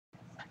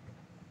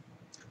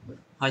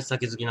はい、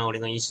酒好きな俺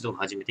の飲酒動画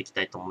始めていきた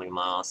いと思い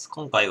ます。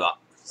今回は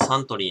サ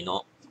ントリー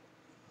の、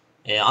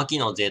秋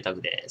の贅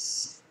沢で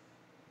す。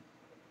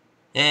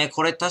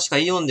これ確か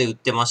イオンで売っ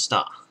てまし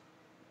た。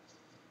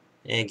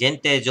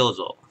限定醸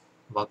造。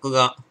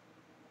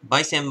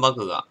焙煎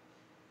麦芽、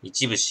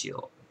一部使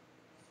用。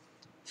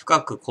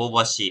深く香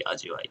ばしい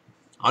味わい。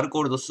アル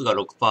コール度数が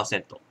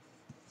 6%。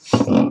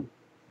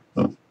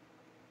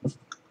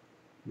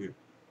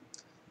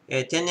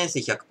天然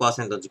水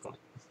 100% 仕込み。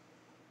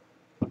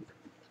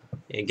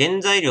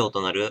原材料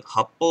となる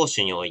発泡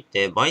酒におい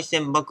て焙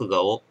煎麦芽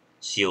を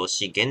使用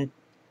し限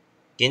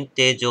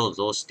定醸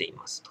造してい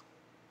ますと。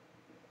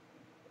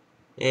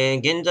原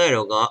材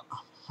料が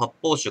発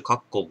泡酒麦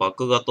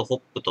芽とホッ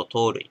プと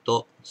糖類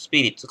とス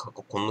ピリッツ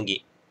小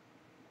麦、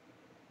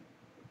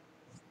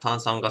炭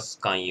酸ガス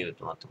含有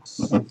となってま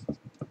す。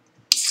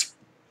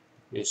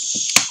よ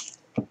し。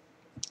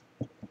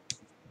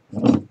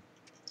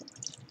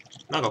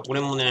なんかこ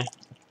れもね、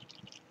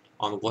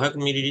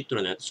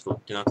500ml のやつしか売っ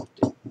てなく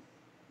て、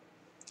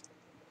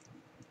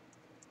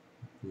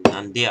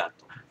なんでや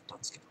と思ったん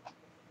ですけど。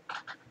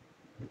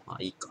ま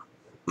あいいか。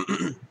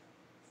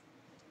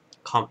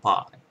乾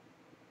杯。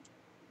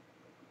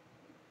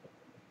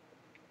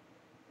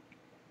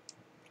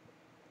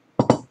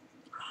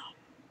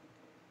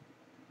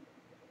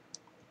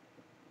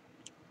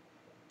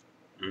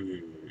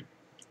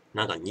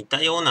なんか似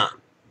たような、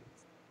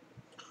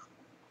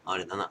あ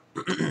れだな。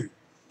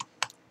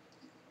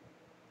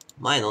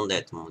前飲んだ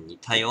やつも似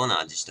たような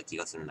味した気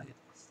がするんだけど。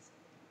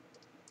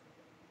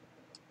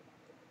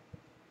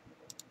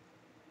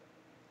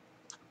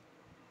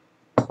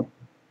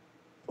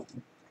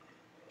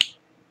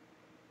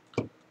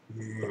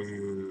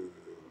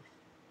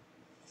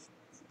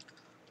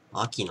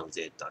秋の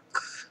贅沢。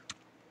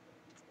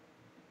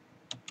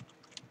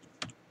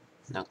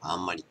なんかあ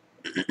んまり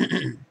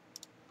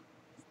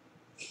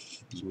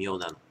微妙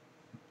だな。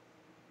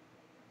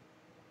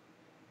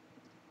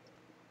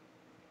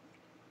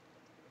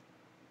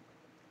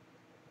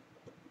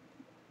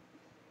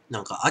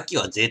なんか秋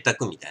は贅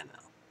沢みたいな。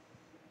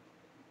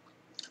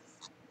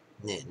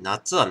ね、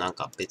夏はなん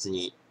か別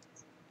に、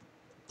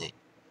ね、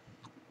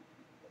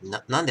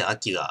なんで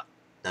秋が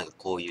なんか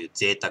こういう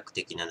贅沢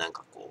的ななん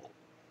かこう、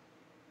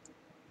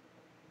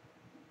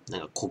な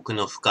んかコク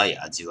の深い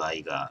味わ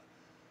いが、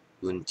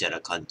うんちゃ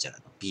らかんちゃら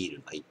のビー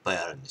ルがいっぱい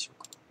あるんでしょ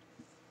うか。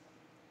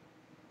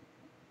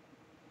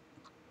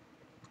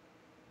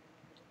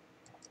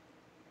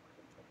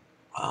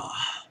あ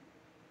あ。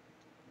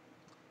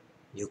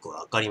よく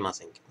わかりま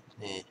せんけ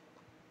どね。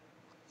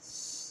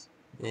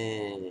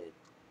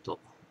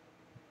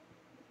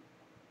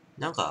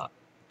なんか、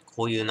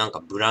こういうなんか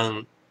ブラウ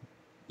ン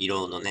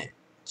色のね、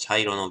茶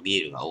色の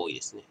ビールが多い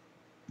ですね。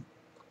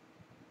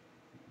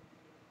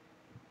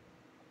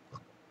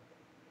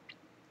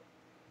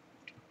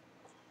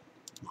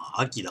ま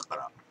あ、秋だか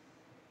ら、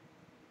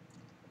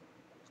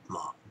ま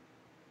あ、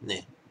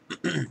ね、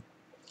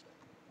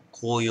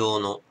紅葉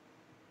の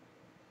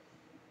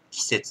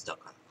季節だ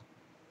から、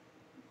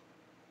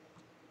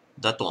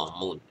だとは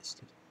思うんです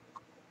けど。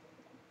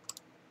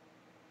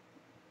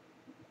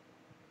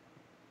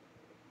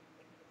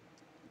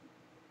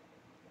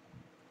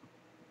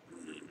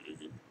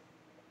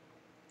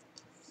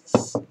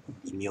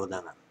微妙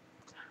だな。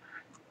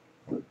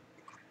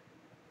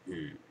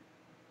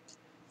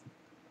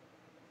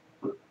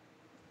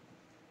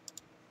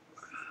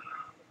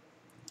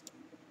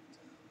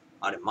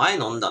あれ、前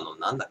飲んだの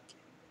なんだっけ？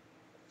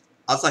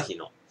朝日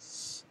の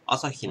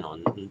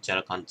んちゃ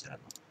らかんちゃら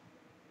の。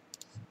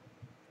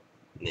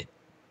ね。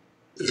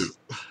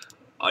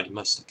あり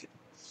ましたけど。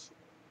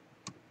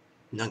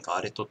なんか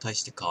あれと大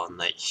して変わん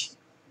ない。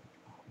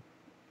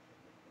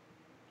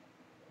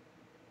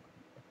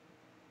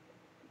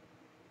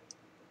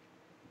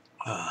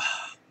は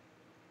あ、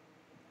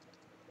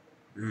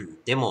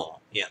で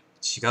も、いや、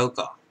違う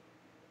か。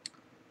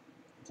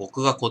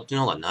僕がこっち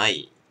の方がな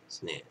いで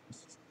すね。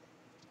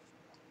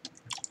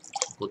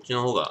こっち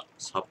の方が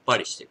さっぱ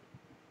りしてる。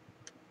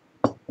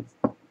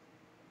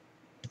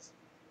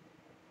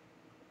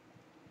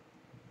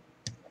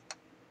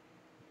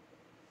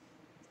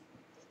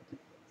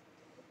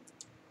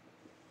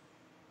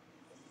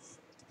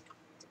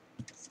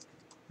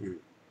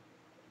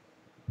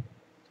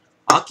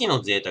秋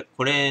の贅沢。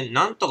これ、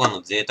なんとか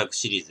の贅沢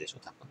シリーズでしょ、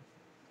多分。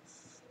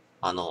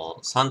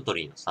サント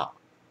リーのさ、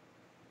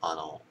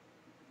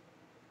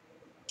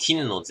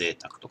絹の贅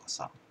沢とか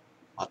さ、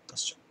あったっ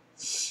しょ。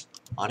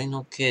あれ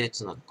の系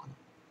列なのかな。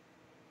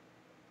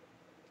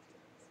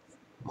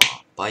ま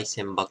あ、焙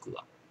煎麦芽。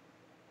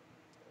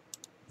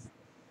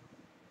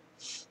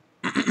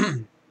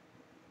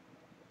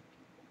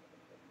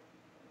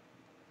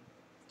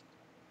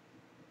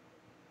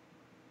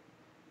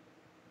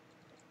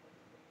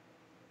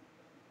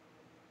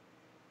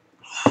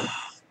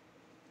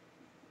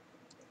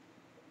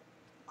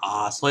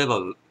ああ、そういえば、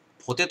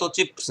ポテト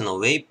チップスの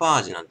ウェイパー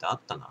味なんてあ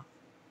ったな。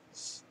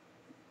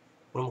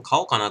これも買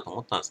おうかなと思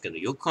ったんですけど、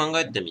よく考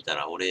えてみた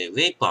ら、俺、ウ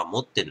ェイパー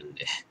持ってるん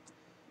で、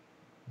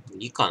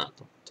いいかな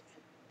と思って。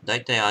だ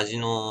いたい味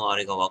のあ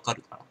れがわか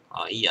るか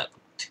ら、いいやと思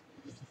って。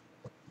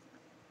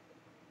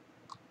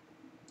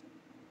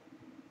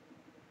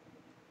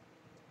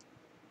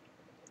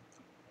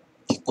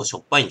構しょ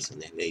っぱいんですよ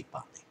ね、ウェイパ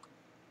ーね。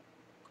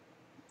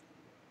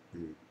う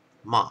ん。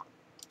ま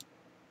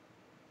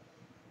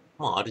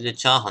あ、あれで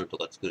チャーハンと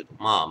か作ると、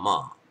ま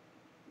あ、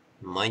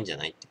うまいんじゃ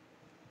ないっ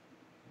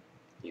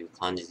ていう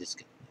感じです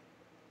け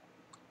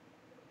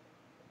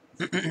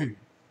どね。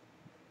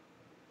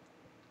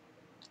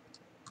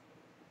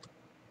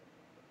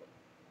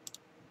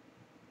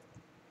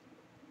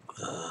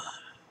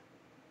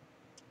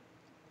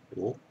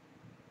お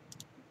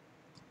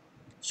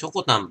ショ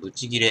コタンブ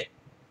チギレ。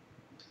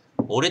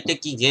俺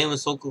的ゲーム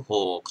速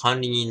報管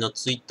理人の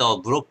ツイッター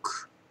をブロッ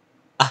ク。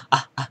は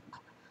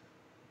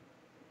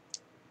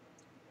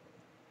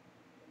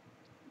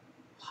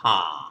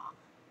あ。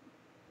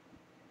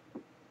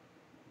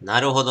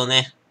なるほど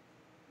ね。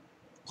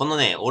この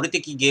ね、俺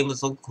的ゲーム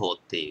速報っ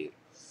ていう、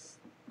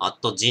アッ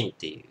トジンっ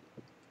ていう、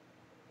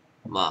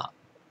まあ、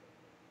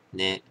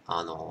ね、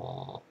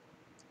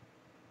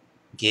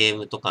ゲー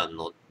ムとか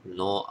の、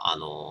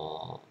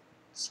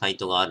サイ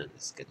トがあるんで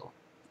すけど、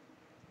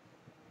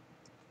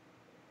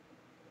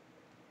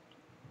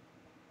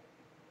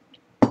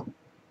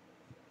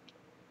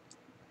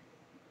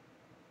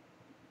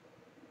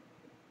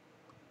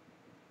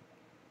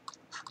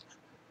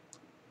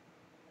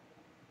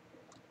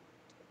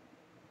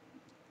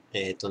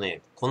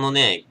この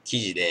ね、記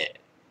事で、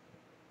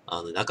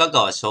中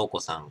川翔子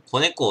さん、子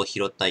猫を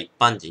拾った一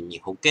般人に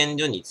保健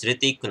所に連れ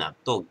て行くな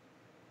と、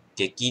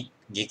激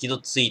怒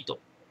ツイート。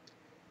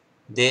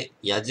で、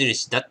矢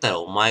印だったら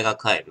お前が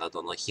帰るな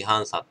どの批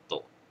判殺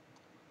到。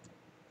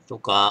と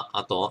か、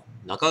あと、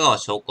中川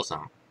翔子さ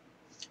ん。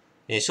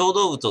小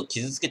動物を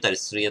傷つけたり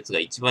する奴が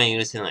一番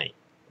許せない。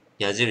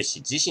矢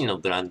印、自身の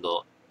ブラン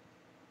ド、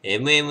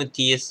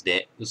MMTS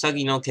で、うさ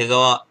ぎの毛皮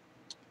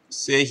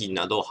製品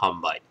などを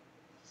販売。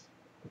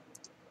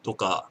と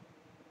か、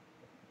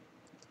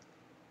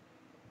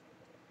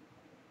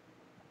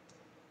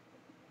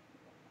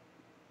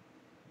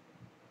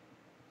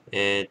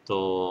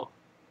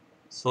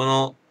そ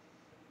の、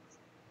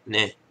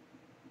ね、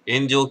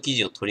炎上記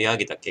事を取り上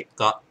げた結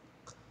果、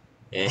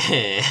えー、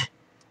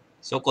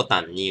ショコ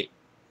タンに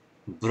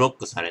ブロッ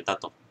クされた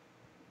と。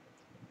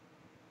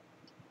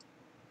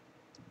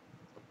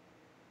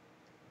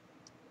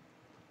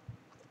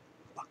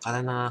バカ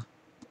だな。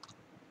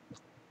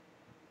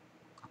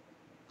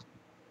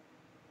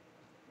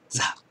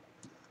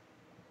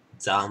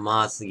ざ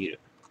まーすぎる。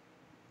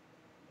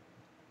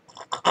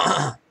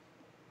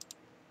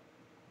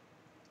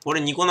こ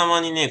れニコ生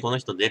にね、この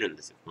人出るん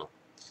ですよ。この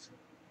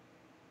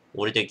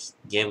俺的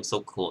ゲーム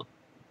速報、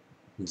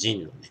ジ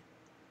ンのね。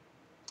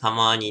た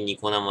まにニ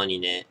コ生に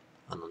ね、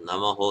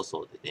生放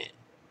送でね、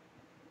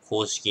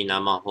公式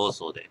生放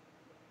送で、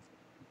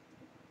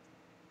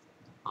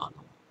あ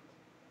の、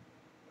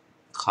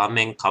仮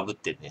面被っ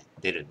てね、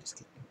出るんです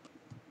けど。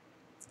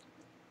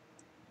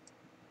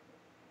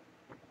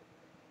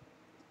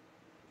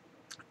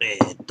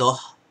ーっと、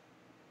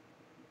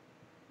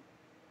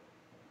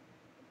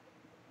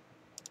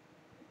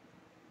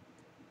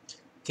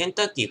ケン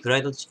タッキーフラ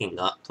イドチキン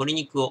が鶏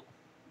肉を、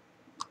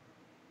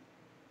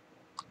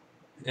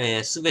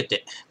すべ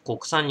て国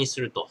産にす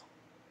ると。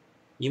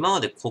今ま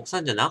で国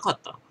産じゃなかっ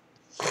たのか。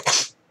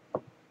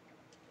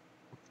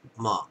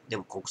まあ、で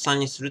も国産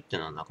にするって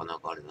のはなかな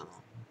かあれだな。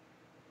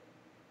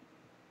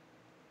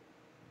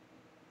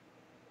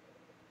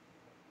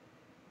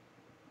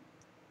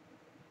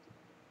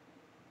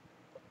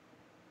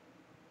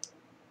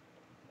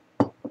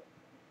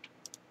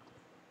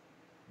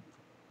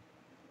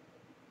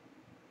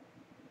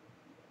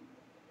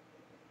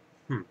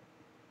うん。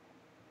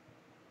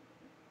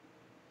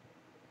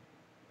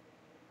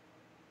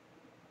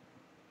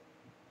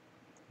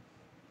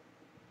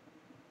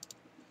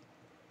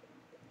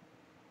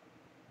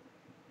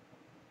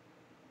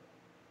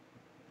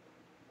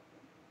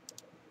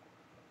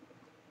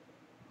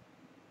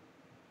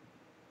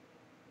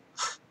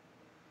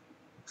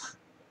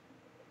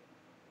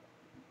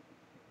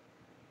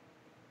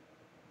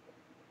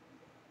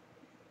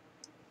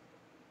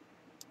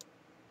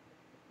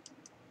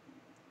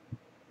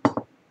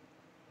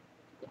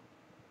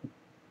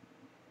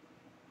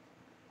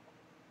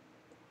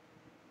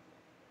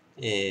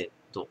えーっ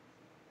と、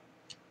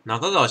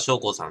中川翔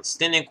子さん、捨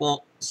て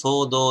猫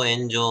騒動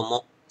炎上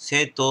も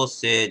正当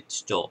性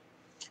主張。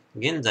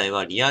現在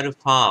はリアルフ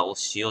ァーを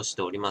使用し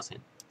ておりませ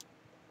ん。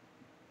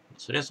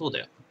そりゃそうだ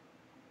よ。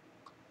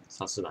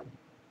さすがに。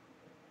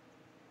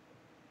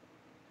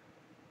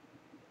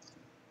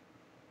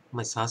お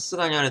前さす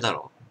がにあれだ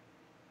ろ。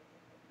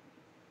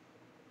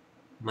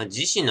お前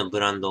自身のブ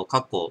ランドを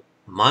過去、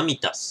マミ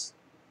タス。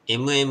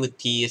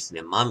MMTS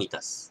でマミ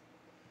タス。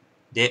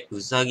で、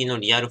ウサギの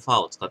リアルファー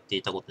を使って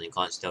いたことに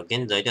関しては、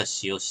現在では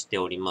使用して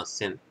おりま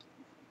せん。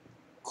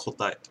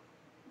答え。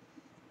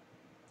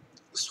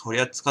そ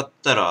りゃ使っ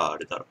たら、あ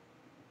れだろ。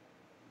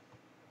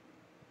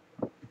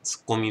突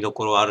っ込みど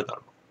ころあるだ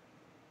ろ。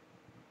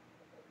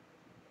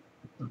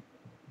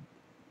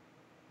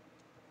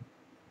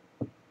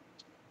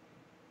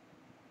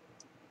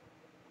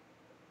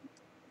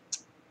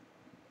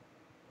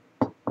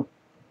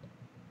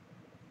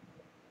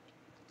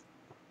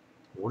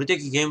俺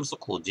的ゲーム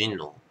速報ジン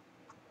の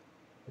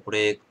こ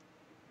れ、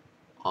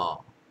あ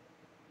あ。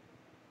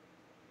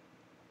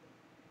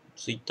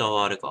ツイッター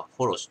はあれか、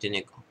フォローしてね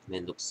えか。め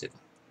んどくせえか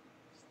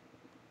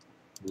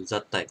ら。うざ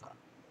ったいか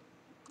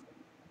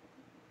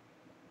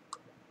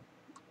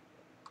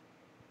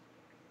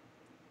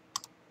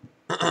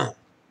ら。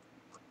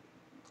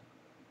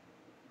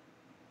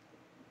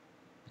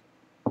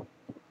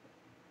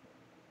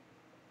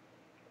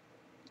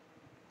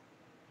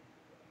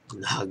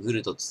殴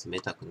ると冷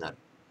たくなる。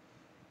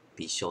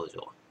美少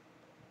女。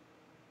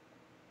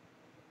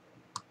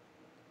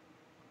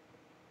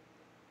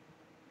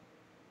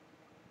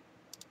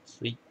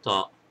ツイッタ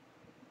ー。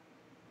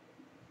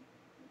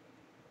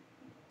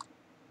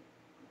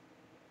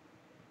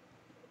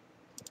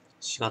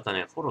仕方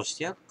ね、フォローし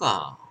てやっ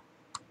か。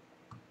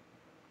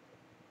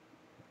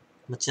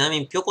ちなみ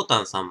に、ぴょこ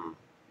たんさん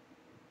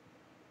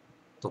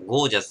と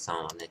ゴージャスさ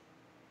んはね、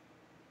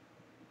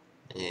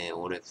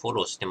俺フォ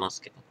ローしてま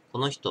すけど、こ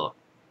の人は、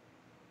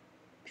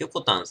ぴょ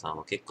こたんさん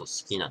は結構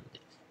好きなん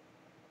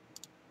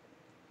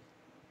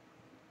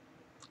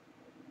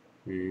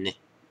で。ね。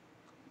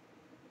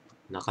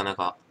なかな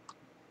か、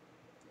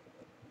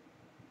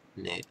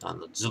ね、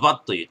ズバ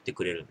ッと言って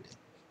くれるんで。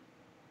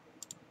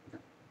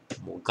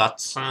もうガ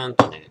ツン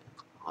とね、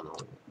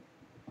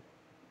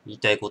言い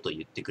たいことを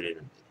言ってくれ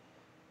るんで。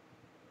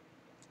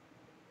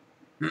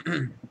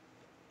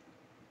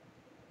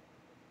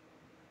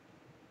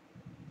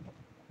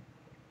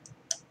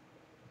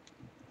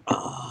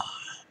ああ。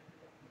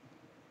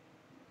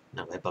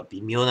なんかやっぱ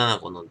微妙だな、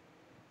この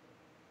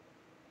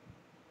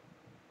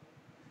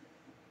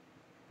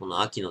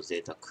秋の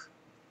贅沢。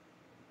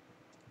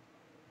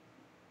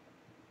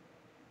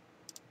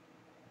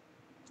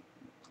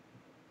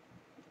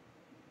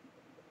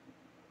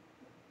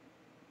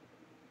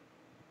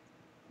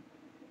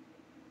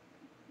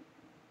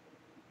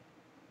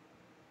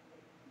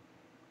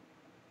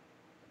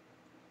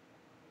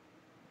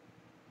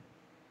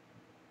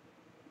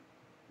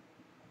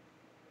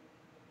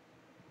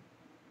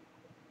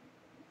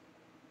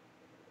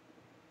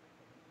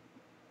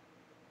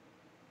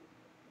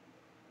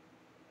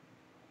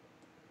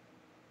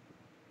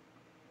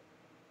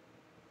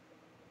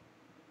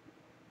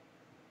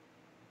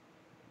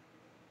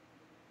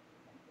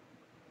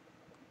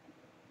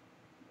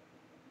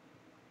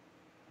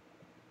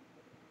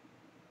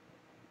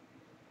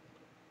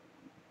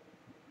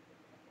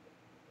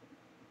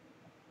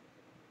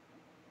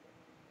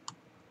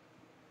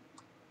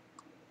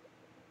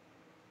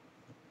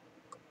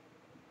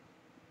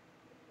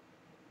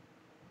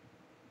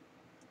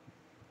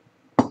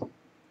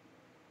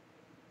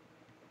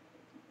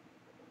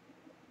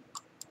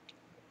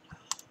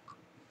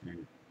う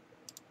ん。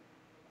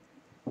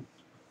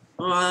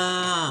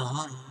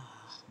あ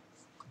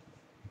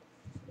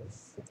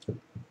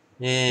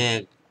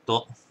ーっ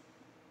と、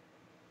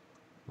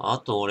あ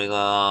と俺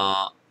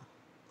が、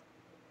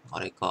あ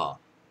れか、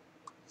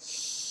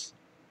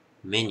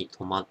目に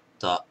留まっ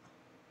た、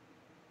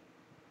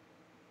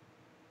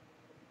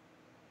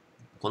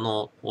こ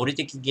の、俺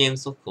的ゲーム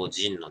速報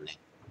ジンのね、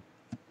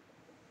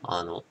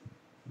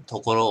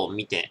ところを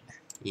見て、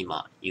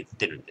今言っ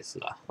てるんです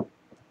が、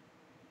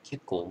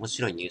結構面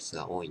白いニュース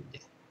が多いん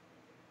で。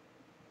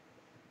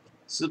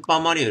スーパー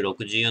マリオ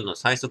64の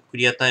最速ク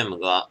リアタイム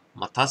が、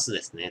タス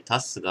ですね。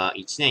タスが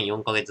1年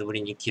4ヶ月ぶ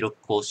りに記録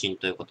更新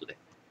ということで、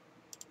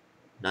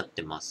なっ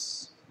てま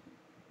す。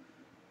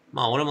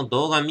俺も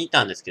動画見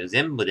たんですけど、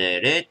全部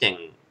で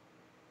 0.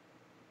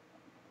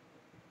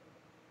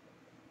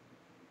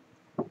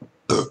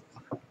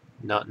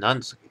 なん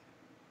ですか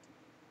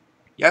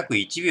約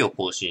1秒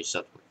更新した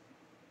と。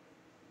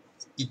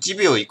1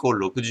秒イコー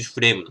ル60フ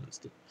レームなんで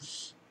すけど。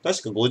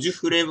確か50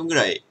フレームぐ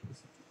らい、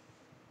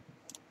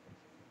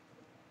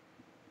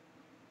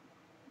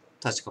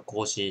確か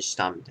更新し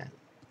たみたいな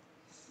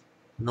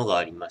のが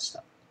ありまし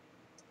た。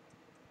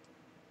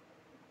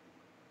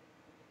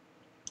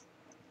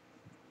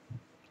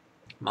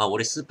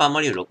俺スーパー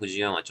マリオ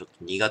64はちょっ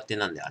と苦手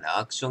なんで、あれ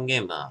アクションゲ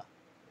ームは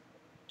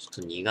ちょっ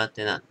と苦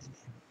手なんでね。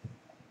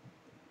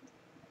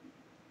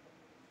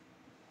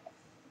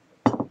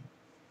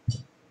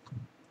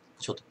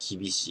ちょっと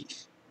厳しい。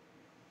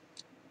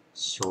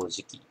正直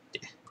言っ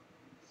て。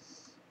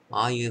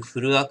ああいうフ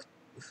ルアク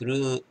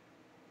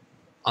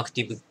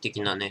ティブ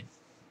的なね、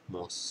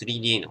もう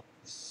 3D の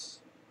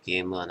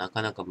ゲームはな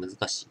かなか難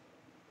しい。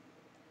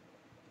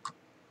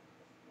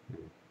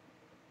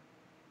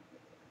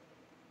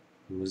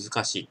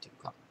難しいってい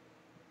うか。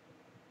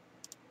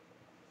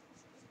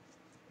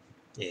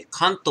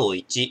関東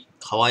一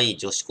可愛い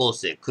女子高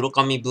生黒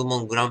髪部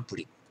門グランプ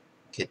リ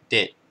決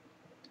定。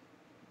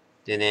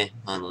でね、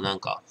なん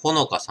か、ほ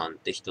のかさんっ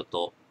て人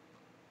と、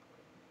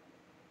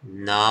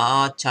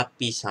なーちゃっ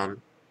ぴさんっ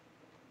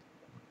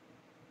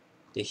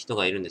て人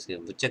がいるんですけ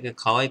ど、ぶっちゃけ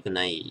可愛く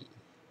ない。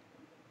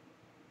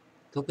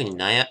特に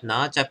な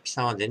ーちゃっぴ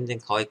さんは全然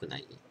可愛くな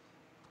い。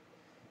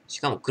し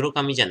かも黒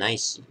髪じゃない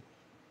し、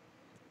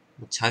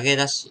チャゲ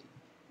だし、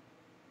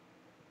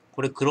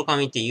これ黒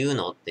髪って言う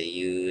のって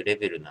いうレ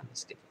ベルなんで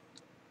すけど、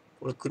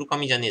これ黒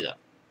髪じゃねえだろ。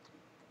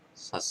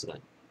さすが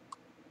に。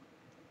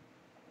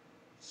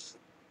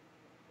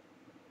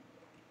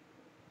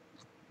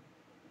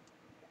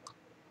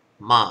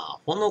まあ、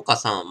ほのか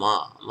さんは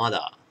まあ、ま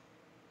だ、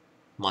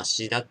マ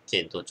シだ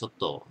けど、ちょっ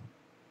と、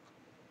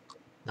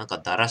なんか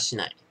だらし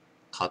ない。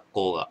格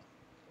好が。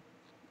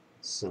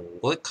すん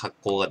ごい格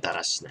好がだ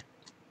らしない。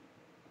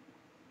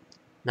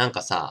なん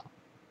かさ、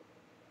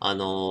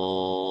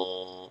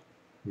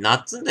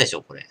夏でし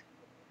ょ、これ。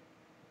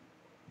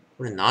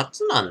これ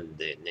夏なん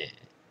でね。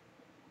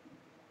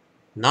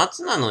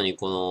夏なのに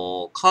こ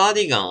のカー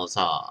ディガンを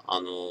さ、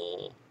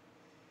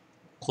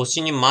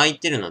腰に巻い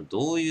てるのは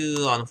どういう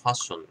ファッ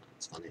ションなんで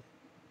すかね。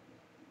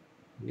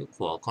よ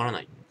くわから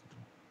ない。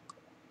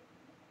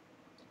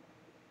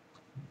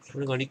そ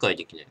れが理解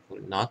できない。こ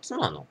れ夏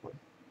なのこれ。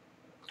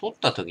撮っ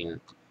た時に、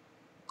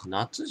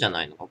夏じゃ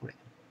ないのかこれ。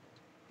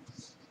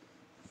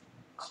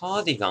カ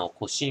ーディガンを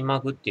腰に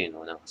巻くっていう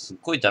のはなんかすっ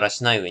ごいだら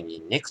しない上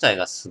にネクタイ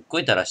がすっご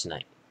いだらしな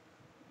い。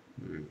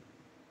うん。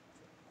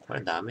こ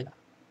れダメだ。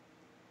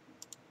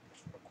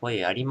これ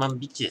ヤリマン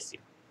ビッチです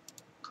よ。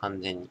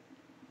完全に。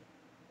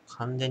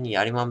完全に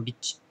ヤリマンビッ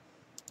チ。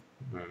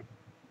うん。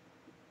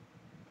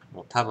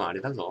もう多分あ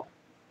れだぞ。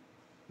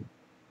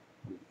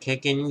経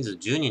験人数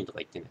10人とか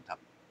言ってんだよ、多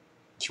分。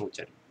気持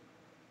ち悪い。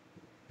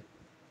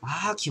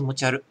ああ、気持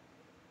ち悪い。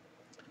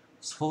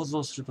想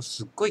像すると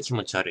すっごい気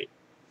持ち悪い。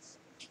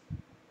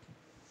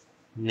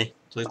ね。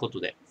ということ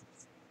で。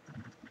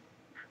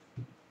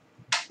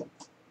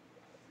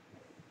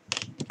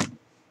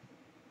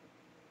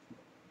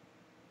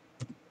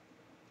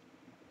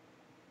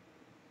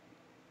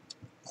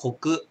コ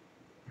ク。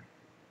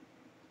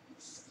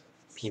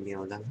微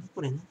妙だな、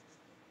これね。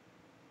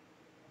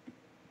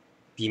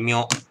微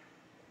妙。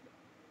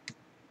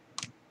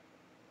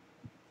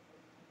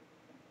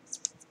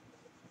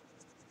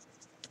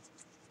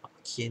あ、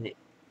消えねえ。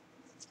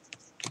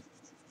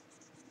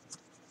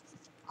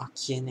あ、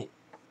消えねえ。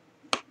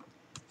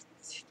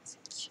全然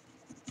消えね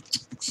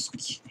え。クソ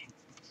消えねえ。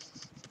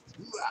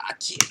うわー、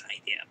消えな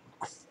いでやろ。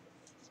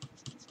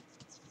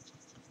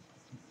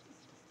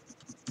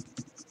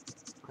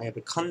あ、や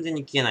べ、完全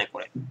に消えない、こ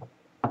れ。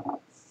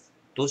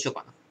どうしよう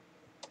かな。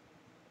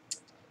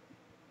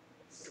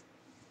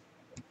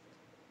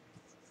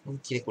本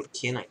気でこれ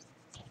消えない。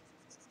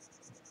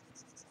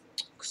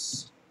く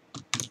そ。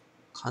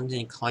完全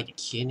に乾いて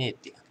消えねえっ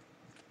てやん。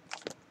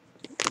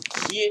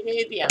消え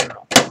ねえでやん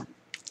の。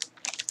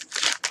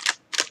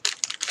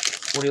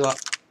これは、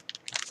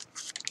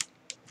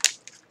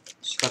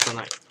仕方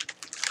ない。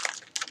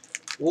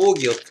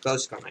奥義を使う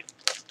しかない。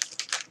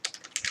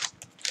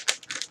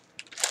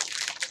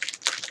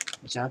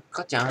じゃっ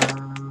かちゃ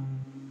ー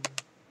ん。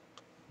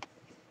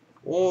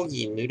奥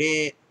義濡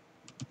れ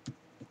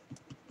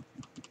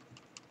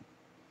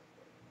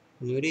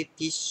テ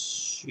ィッ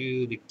シ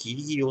ュでギ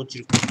リギリ落ち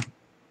るか。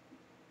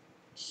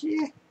ひ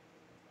え。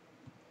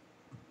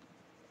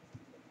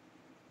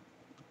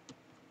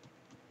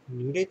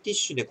濡れティッ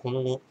シュでこ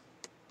の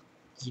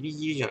ギリ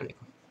ギリじゃない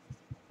か。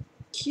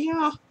き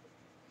やー。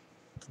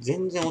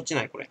全然落ち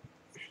ない、これ。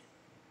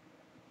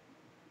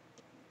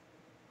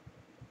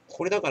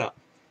これだから、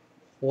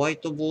ホワイ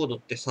トボードっ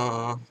て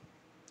さ、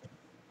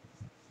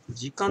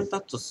時間経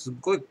つとすっ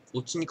ごい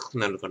落ちにくく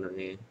なるから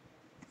ね。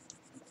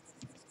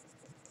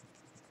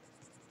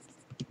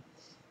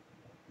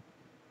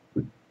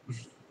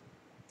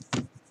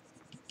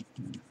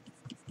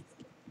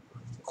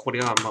こ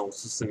れはまあお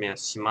すすめは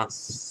しま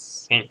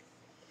せん。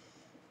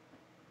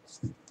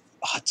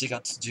8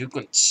月19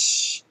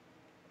日。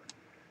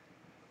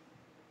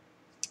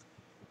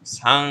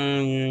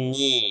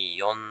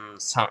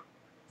3243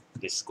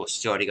です。ご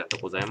視聴ありがとう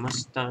ございま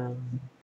した。